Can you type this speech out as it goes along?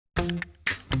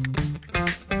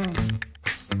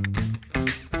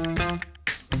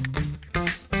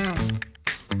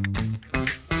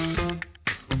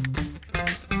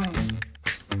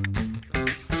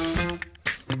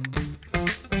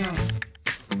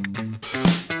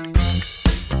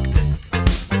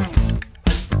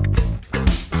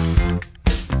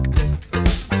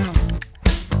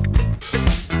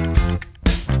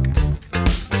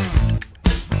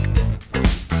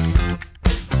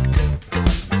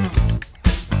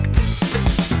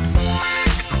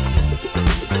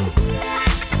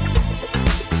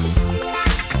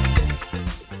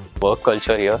Work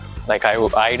culture here. Like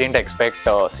I didn't expect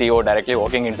CEO directly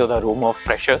walking into the room of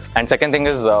freshers. And second thing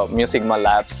is Mu Sigma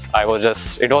labs.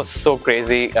 It was so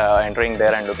crazy entering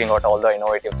there and looking at all the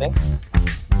innovative things.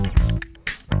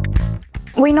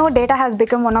 We know data has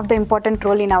become one of the important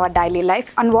role in our daily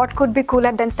life, and what could be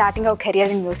cooler than starting our career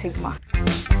in Mu Sigma?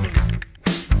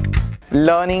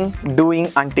 Learning,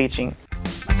 doing and teaching.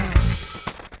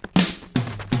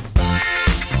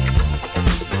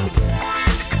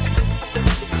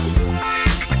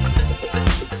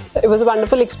 It was a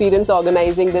wonderful experience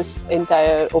organizing this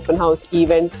entire open house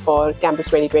event for Campus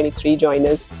 2023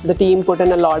 joiners. The team put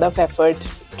in a lot of effort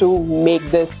to make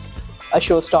this a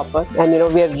showstopper,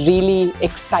 and we are really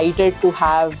excited to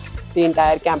have the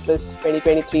entire Campus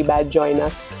 2023 batch join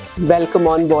us. Welcome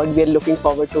on board. We are looking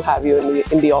forward to have you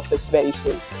in the office very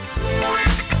soon.